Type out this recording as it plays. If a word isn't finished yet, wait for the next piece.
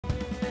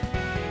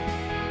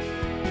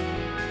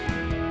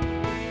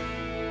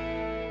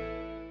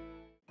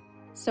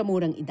Sa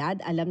murang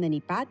edad, alam na ni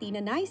Patty na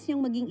nais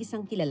niyang maging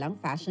isang kilalang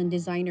fashion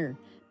designer.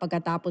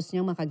 Pagkatapos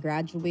niyang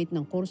makagraduate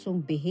ng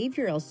kursong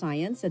Behavioral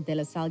Science sa De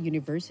La Salle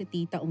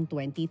University taong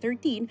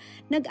 2013,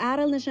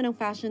 nag-aral na siya ng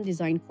fashion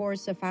design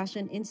course sa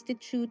Fashion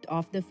Institute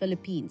of the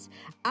Philippines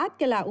at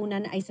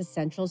kalaunan ay sa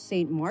Central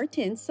St.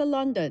 Martin's sa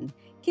London.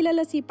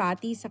 Kilala si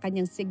Patty sa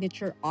kanyang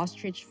signature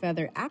ostrich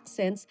feather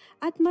accents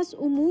at mas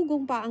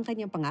umugong pa ang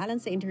kanyang pangalan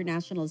sa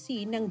international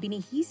scene nang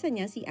binihisa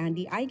niya si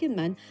Andy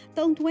Eigenman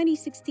taong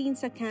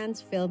 2016 sa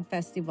Cannes Film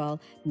Festival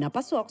na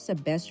pasok sa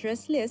best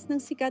dress list ng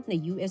sikat na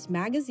US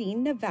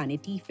magazine na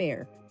Vanity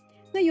Fair.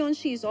 Ngayon,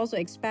 she is also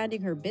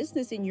expanding her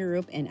business in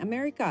Europe and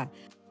America.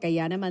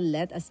 Kaya naman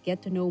let us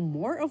get to know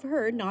more of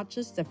her, not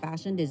just a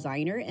fashion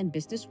designer and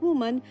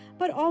businesswoman,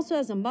 but also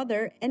as a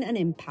mother and an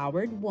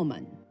empowered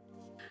woman.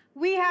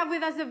 We have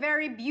with us a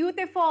very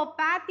beautiful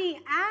Patty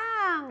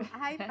Ang.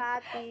 Hi,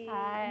 Patty.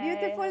 Hi.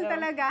 Beautiful Hello.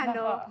 talaga,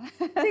 no?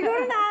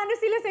 Siguro na ano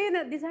sila sa'yo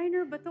na,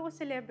 designer ba to o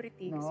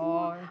celebrity?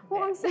 No.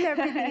 Mukhang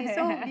celebrity.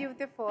 So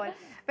beautiful.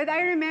 But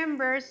I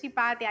remember si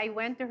Patty, I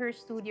went to her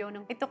studio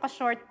nung ito ka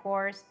short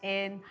course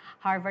in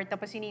Harvard.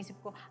 Tapos inisip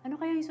ko, ano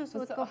kaya yung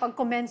susuot ko pag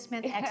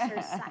commencement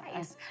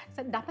exercise?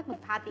 So, dapat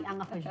mag-Patty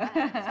Ang ako dyan.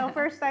 So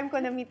first time ko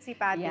na-meet si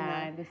Patty.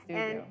 Yeah, the studio.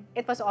 And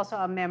it was also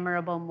a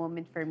memorable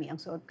moment for me, ang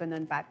suot ko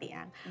nun, Patty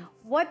Ang.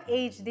 What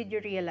age did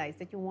you realize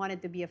that you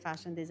wanted to be a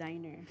fashion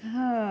designer?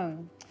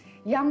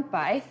 Young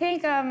pa. I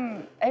think,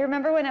 I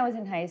remember when I was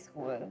in high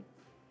school,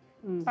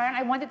 parang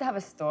I wanted to have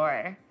a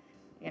store.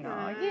 You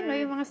know,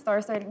 yung mga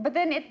stores. But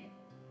then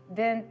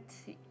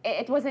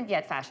it wasn't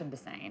yet fashion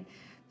design.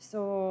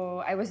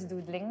 So I was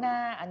doodling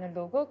na, ano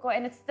logo ko,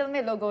 and it's still my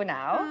logo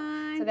now.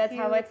 So that's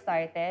how it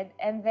started.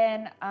 And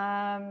then,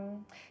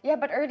 yeah,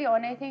 but early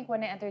on, I think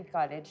when I entered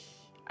college,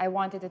 I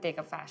wanted to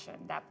take up fashion,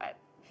 dapat.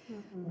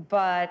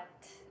 But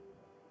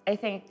I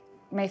think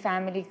my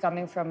family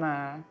coming from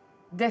a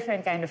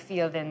different kind of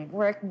field and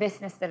work,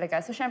 business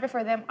talaga. So syempre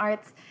for them,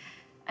 arts,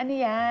 ano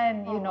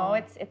yan, you know,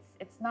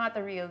 it's not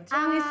a real job.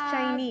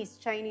 Ang is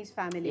Chinese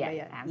family ba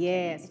yan?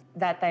 Yes. Chinese.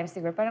 That time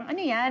siguro, parang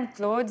ano yan,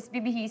 clothes,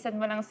 bibihisan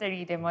mo lang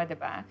sarili mo, di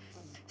ba?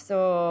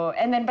 So,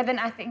 but then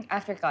I think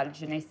after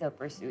college, I still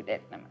pursued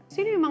it naman.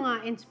 Sino yung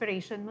mga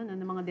inspiration mo, no,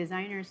 ng mga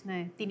designers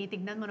na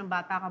tinitignan mo ng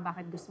bata ka,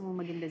 bakit gusto mo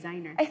maging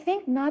designer? I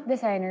think not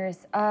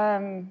designers.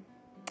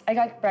 I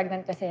got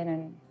pregnant kasi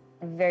in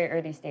a very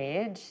early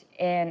stage.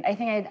 And I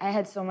think I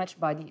had so much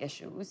body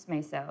issues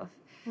myself.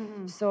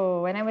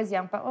 So when I was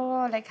young pa,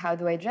 like how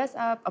do I dress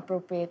up,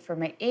 appropriate for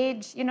my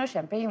age? You know,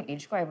 syempre yung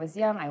age ko, I was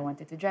young, I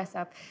wanted to dress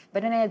up.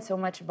 But then I had so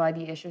much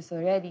body issues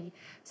already.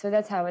 So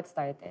that's how it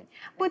started.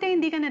 Buti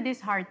hindi ka na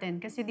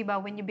disheartened kasi di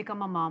ba when you become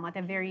a mom at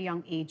a very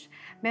young age,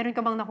 meron ka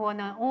bang nakuha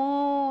na,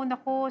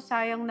 naku,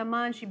 sayang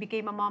naman, she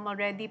became a mom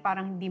already,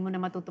 parang hindi mo na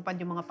matutupad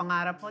yung mga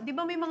pangarap mo. Di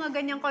ba may mga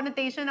ganyang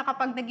connotation na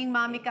kapag naging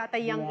mommy ka at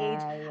a young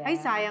age, ay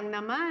sayang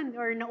naman,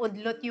 or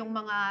naudlot yung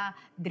mga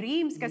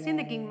dreams kasi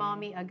naging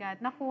mommy agad.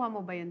 Nakuha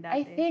mo ba yun dati?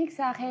 I think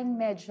sa akin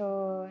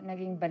medyo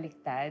naging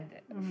baliktad.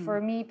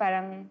 For me,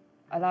 parang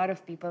a lot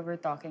of people were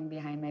talking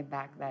behind my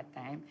back that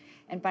time.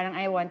 And parang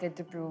I wanted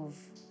to prove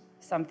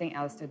something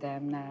else to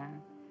them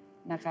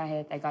na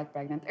kahit I got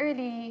pregnant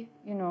early,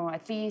 you know,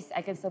 at least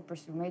I can still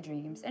pursue my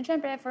dreams. And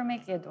syempre, for my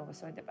kid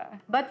also, di ba?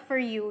 But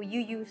for you, you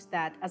used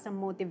that as a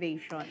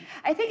motivation.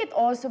 I think it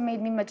also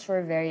made me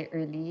mature very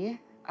early.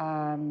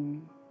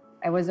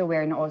 I was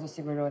aware na also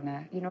siguro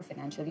na, you know,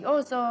 financially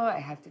also,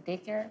 I have to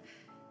take care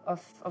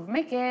of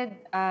my kid.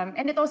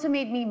 And it also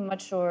made me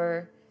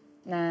mature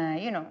na,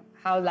 you know,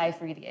 how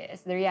life really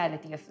is, the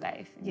reality of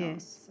life. You know?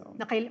 So,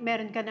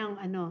 meron ka ng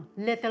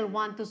little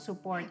one to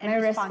support. And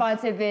may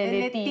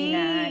responsibility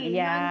na. Yeah,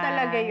 yun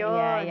talaga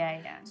yun.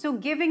 Yeah. So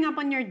giving up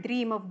on your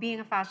dream of being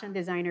a fashion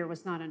designer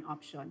was not an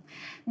option?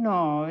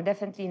 No,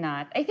 definitely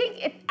not. I think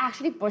it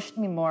actually pushed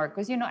me more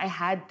because, you know, I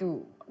had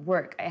to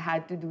work. I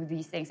had to do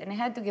these things. And I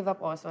had to give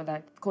up also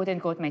that,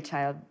 quote-unquote, my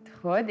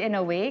childhood in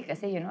a way.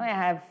 Kasi, you know, I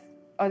have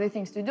other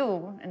things to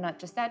do, and not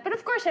just that. But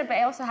of course,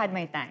 I also had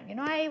my time. You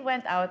know, I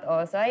went out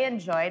also. I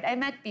enjoyed. I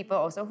met people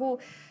also who,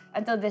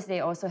 until this day,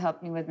 also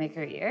helped me with my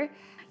career.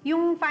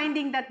 Yung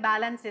finding that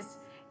balance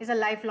is a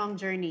lifelong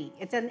journey.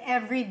 It's an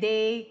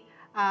everyday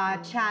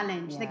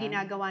challenge na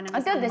ginagawa ng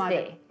until isang this mother.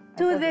 day.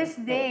 To this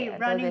day,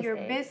 running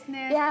your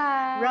business,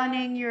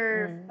 running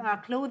your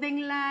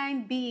clothing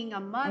line, being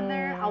a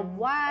mother, a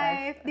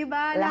wife, di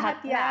ba? Lahat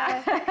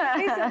yan.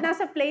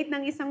 Nasa plate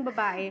ng isang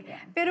babae.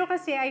 Pero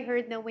kasi I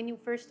heard na when you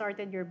first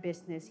started your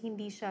business,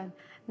 hindi siya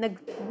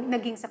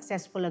naging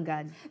successful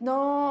agad.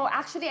 No,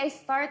 actually, I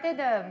started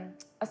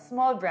a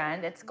small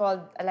brand. It's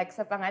called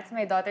Alexa pa nga. It's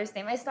my daughter's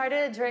name. I started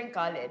it during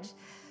college.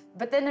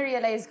 But then I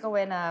realized ko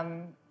when,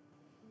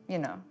 you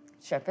know,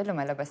 syempre,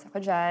 lumalabas ako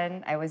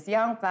dyan. I was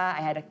young pa. I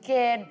had a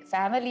kid,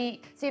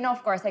 family. So, you know, of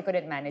course, I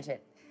couldn't manage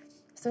it.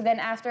 So then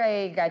after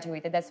I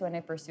graduated, that's when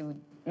I pursued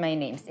my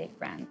namesake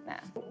brand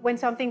na. When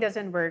something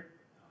doesn't work,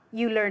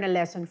 you learn a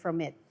lesson from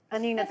it.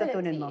 Ano yung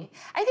natutunan mo?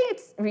 I think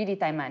it's really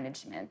time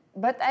management.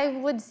 But I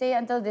would say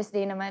until this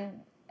day naman,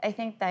 I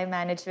think time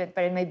management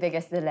pa rin my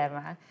biggest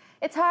dilemma.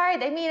 It's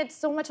hard. I mean, it's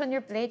so much on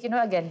your plate. You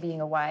know, again, being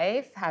a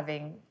wife,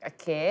 having a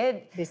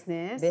kid.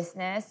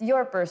 Business.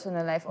 Your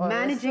personal life also.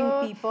 Managing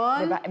people.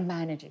 Diba?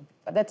 Managing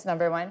people. That's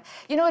number one.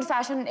 You know, with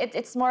fashion,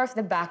 it's more of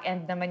the back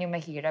end naman yung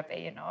mahirap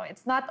you know.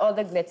 It's not all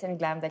the glitz and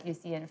glam that you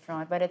see in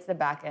front, but it's the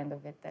back end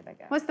of it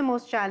talaga. What's the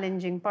most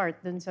challenging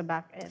part dun sa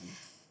back end?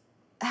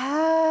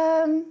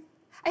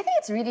 I think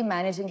it's really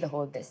managing the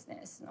whole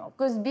business, no?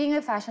 Because being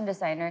a fashion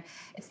designer,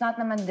 it's not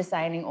naman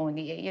designing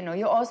only. You know,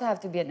 you also have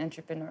to be an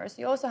entrepreneur. So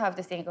you also have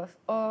to think of,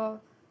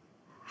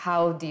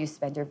 how do you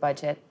spend your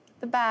budget at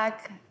the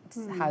back?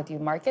 How do you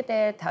market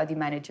it? How do you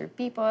manage your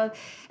people?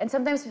 And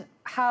sometimes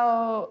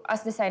how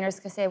us designers,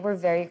 kasi we're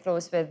very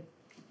close with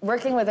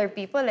working with our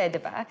people,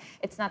 diba?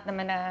 It's not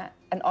naman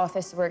an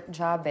office work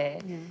job,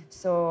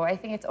 So I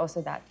think it's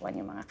also that one,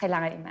 yung mga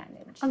kailangan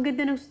i-manage. Ang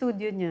ganda ng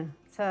studio niya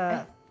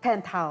sa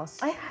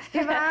penthouse. Ay,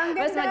 diba? Ang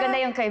ganda. Mas maganda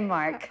yung kay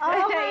Mark.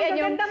 Yan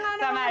yung ganda nga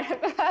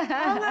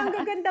ang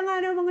gaganda nga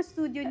ng mga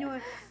studio niyo.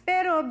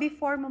 Pero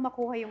before mo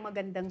makuha yung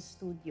magandang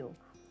studio,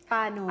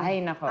 paano?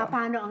 Ay, nako.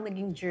 Paano ang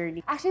naging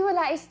journey? Actually,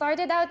 wala. I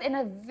started out in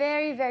a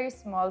very, very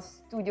small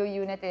studio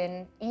unit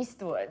in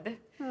Eastwood.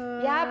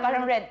 Yeah,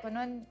 parang rent ko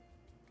noon.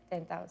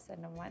 10,000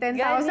 naman. 10,000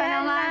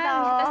 naman,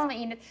 Tapos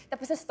mainit.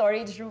 Tapos sa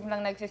storage room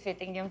lang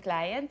nagfi-fitting yung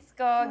clients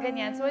ko,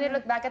 ganyan. So when I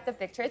look back at the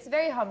picture, it's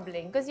very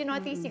humbling. Because, you know,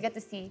 at least you get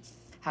to see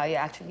how you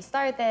actually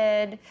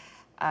started.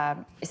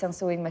 Isang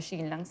sewing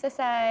machine lang sa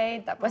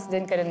side. Tapos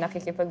dun ka rin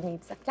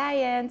nakikipag-meet sa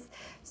clients.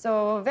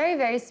 So very,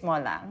 very small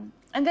lang.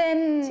 And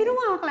then... Sino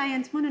mga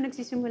clients mo na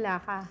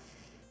nagsisimula ka?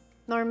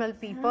 Normal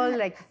people,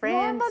 like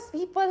friends? Normal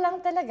people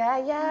lang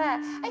talaga,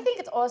 yeah. I think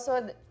it's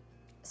also...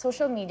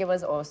 Social media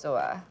was also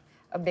a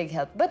big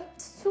help. But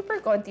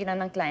super konti na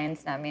ng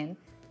clients namin.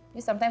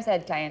 Sometimes I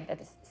had client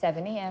at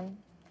 7 a.m.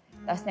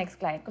 Tapos next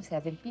client ko,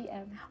 7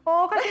 p.m.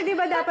 Oo, kasi di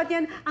ba dapat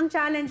yan, ang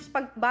challenge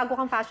pag bago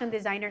kang fashion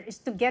designer is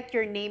to get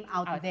your name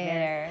out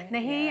there.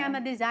 Na, hey, I'm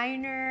a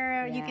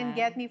designer, you can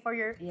get me for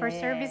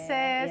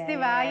services, di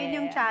ba?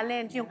 Yun yung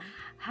challenge. Yung,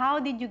 how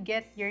did you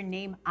get your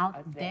name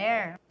out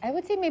there? I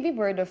would say maybe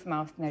word of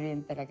mouth na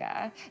rin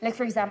talaga. Like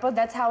for example,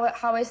 that's how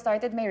I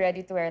started my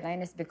ready-to-wear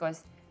line is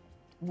because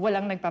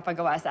walang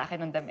nagpapagawa sa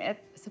akin ng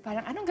damit. So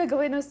parang, anong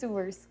gagawin ng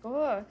sewers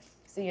ko?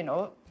 So, you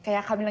know, kaya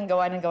kami lang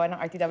gawa ng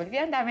RTW.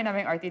 Ang dami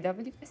naming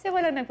RTW kasi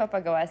walang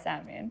nagpapagawa sa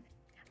amin.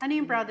 Ano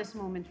yung proudest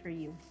moment for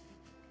you?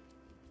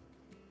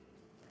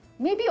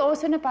 Maybe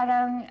also na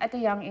parang at a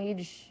young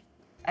age,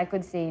 I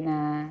could say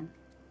na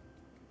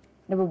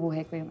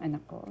nabubuhay ko yung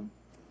anak ko.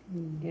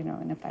 You know,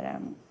 na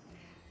parang...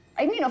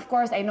 I mean, of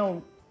course, I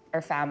know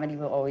our family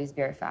will always be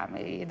our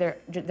family.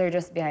 They're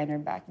just behind our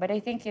back. But I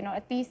think, you know,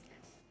 at least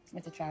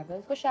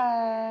nasa-travel ko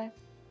siya,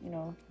 you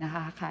know,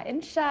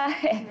 nakakakain siya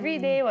every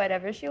day,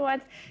 whatever she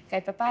wants.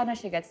 Kahit pa paano,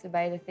 she gets to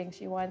buy the things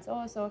she wants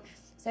also.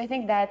 So I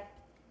think that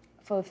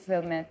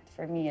fulfillment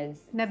for me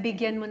is...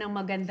 Nabigyan mo ng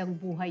magandang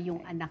buhay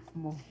yung anak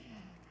mo.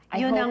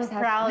 Yun ang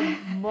proud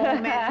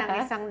moment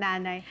ng isang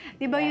nanay.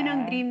 Di ba yun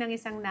ang dream ng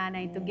isang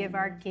nanay, to give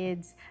our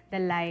kids the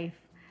life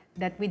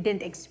that we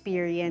didn't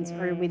experience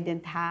or we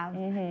didn't have.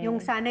 Yung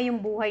sana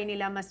yung buhay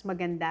nila mas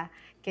maganda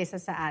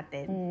kaysa sa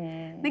atin.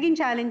 Naging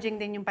challenging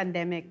din yung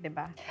pandemic, di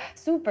ba?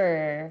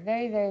 Super.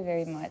 Very, very,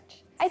 very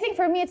much. I think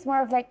for me, it's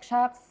more of like,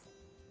 shucks,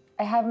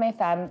 I have my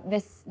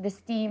this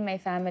team, my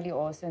family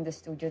also in the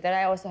studio that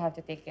I also have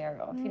to take care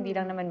of. Hindi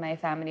lang naman my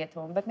family at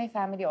home, but my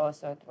family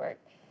also at work.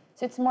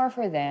 So it's more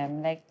for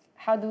them. Like,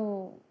 how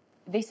do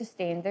they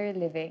sustain their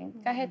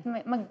living? Kahit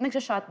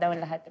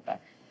nagsha-shutdown lahat, di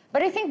ba?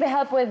 But I think the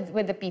help with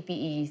the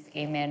PPEs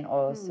came in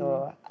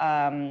also.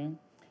 And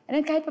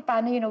then kahit pa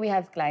paano, you know, we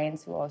have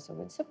clients who also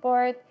would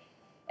support.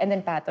 And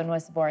then Patton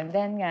was born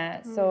then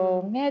nga.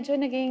 So medyo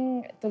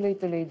naging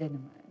tuloy-tuloy din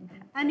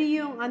naman. Ano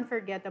yung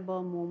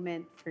unforgettable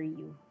moment for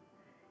you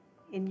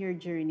in your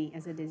journey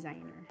as a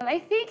designer? I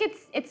think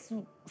it's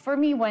for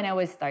me when I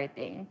was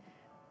starting,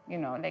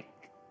 you know, like,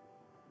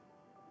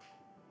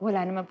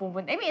 wala naman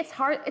pupunta. I mean, it's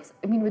hard.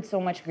 With so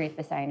much great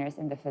designers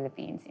in the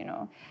Philippines, you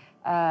know.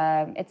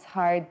 It's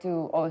hard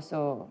to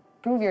also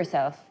prove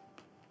yourself.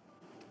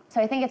 So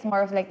I think it's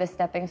more of like the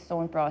stepping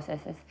stone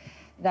processes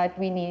that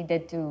we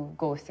needed to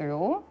go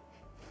through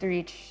to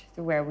reach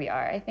to where we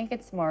are. I think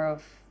it's more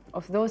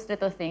of those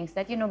little things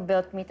that, you know,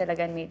 built me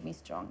talaga and made me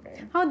stronger.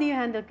 How do you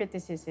handle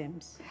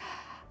criticisms?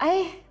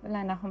 Ay,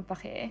 wala na akong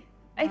pake.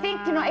 I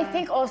think, you know, I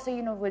think also,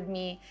 you know, with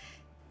me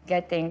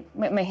getting,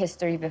 my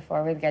history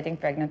before with getting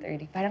pregnant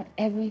early, parang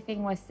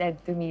everything was said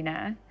to me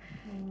na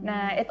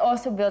it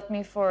also built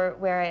me for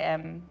where I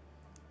am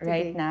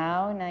right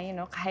now, na, you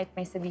know, kahit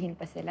may sabihin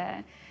pa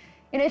sila,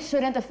 you know, it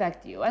shouldn't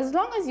affect you. As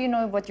long as you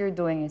know what you're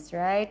doing is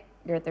right,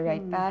 you're at the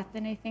right path,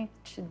 then I think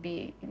it should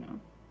be, you know,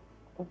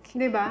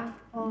 okay. Diba?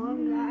 Oh,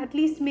 at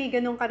least may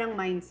ganun ka ng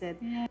mindset.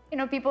 Yeah. You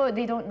know, people,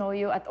 they don't know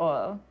you at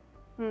all,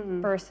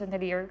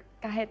 personally, or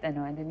kahit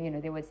ano, and then, you know,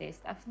 they would say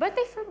stuff. But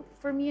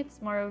for me,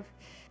 it's more of,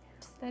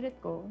 just let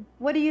it go.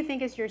 What do you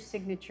think is your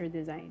signature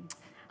design?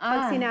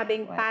 Pag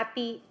sinabing what?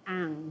 Patty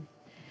Ang.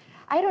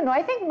 I don't know.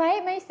 I think my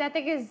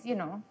aesthetic is, you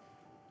know,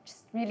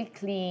 just really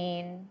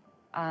clean.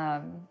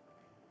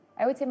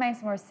 I would say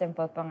mine's more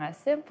simple pa nga.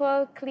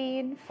 Simple,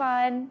 clean,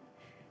 fun.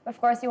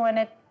 Of course, you want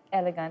it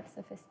elegant,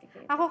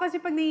 sophisticated. Ako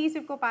kasi pag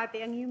naiisip ko,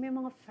 Pati, ang yung may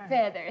mga fur.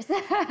 Feathers. The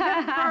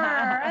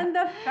fur and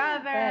the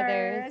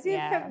feathers. Feathers,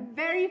 yeah.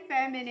 Very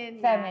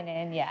feminine.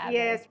 Feminine, yeah.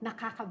 Yes,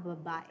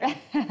 nakakababae.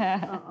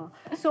 Oo.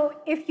 So,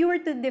 if you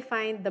were to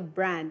define the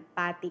brand,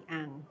 Pati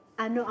Ang,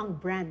 ano ang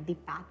brand ni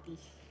Pati?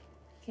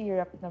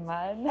 Hirap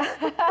naman.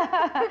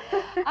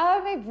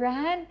 My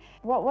brand,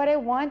 what I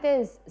want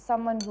is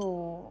someone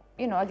who,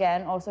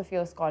 again, also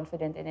feels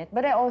confident in it,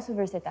 but I also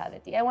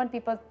versatility. I want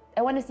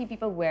to see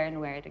people wear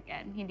it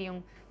again. Hindi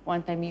yung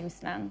one-time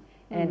use lang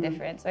and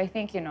indifferent. So I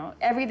think,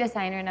 every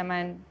designer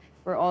naman,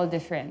 we're all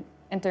different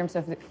in terms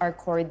of our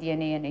core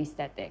DNA and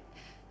aesthetic.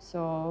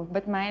 So,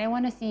 but mine, I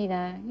want to see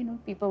na,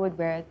 people would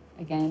wear it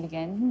again and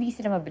again. Hindi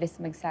sila mabilis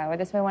magsawa.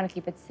 That's why I want to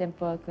keep it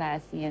simple,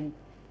 classy, and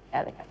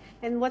elegant.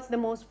 And what's the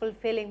most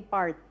fulfilling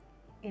part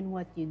in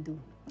what you do?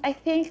 I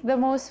think the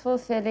most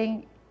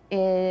fulfilling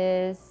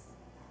is,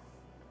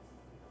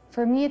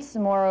 for me, it's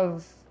more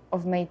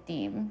of my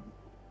team.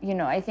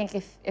 I think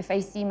if I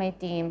see my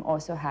team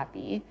also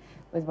happy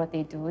with what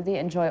they do, they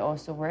enjoy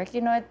also work.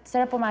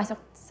 Sarap pumasok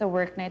sa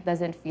work na it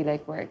doesn't feel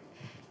like work.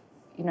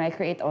 I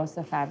create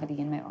also family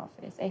in my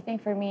office. I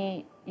think for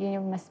me, yun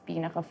yung mas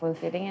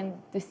pinaka-fulfilling, and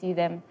to see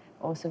them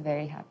also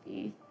very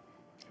happy.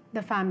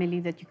 The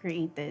family that you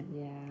created.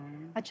 Yeah.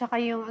 At saka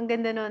yung, ang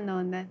ganda nun,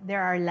 no, na there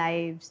are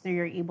lives na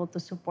you're able to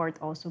support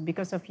also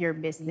because of your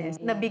business.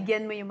 Yeah.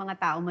 Nabigyan mo yung mga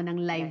tao mo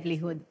ng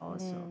livelihood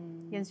also.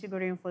 Yan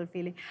siguro yung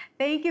fulfilling.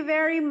 Thank you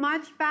very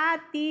much,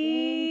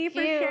 Patty, Thank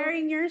for you.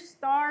 sharing your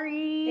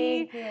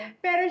story. Thank you.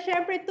 Pero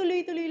syempre,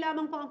 tuloy-tuloy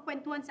lamang po ang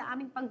kwentuhan sa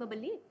aming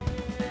pagbabalik.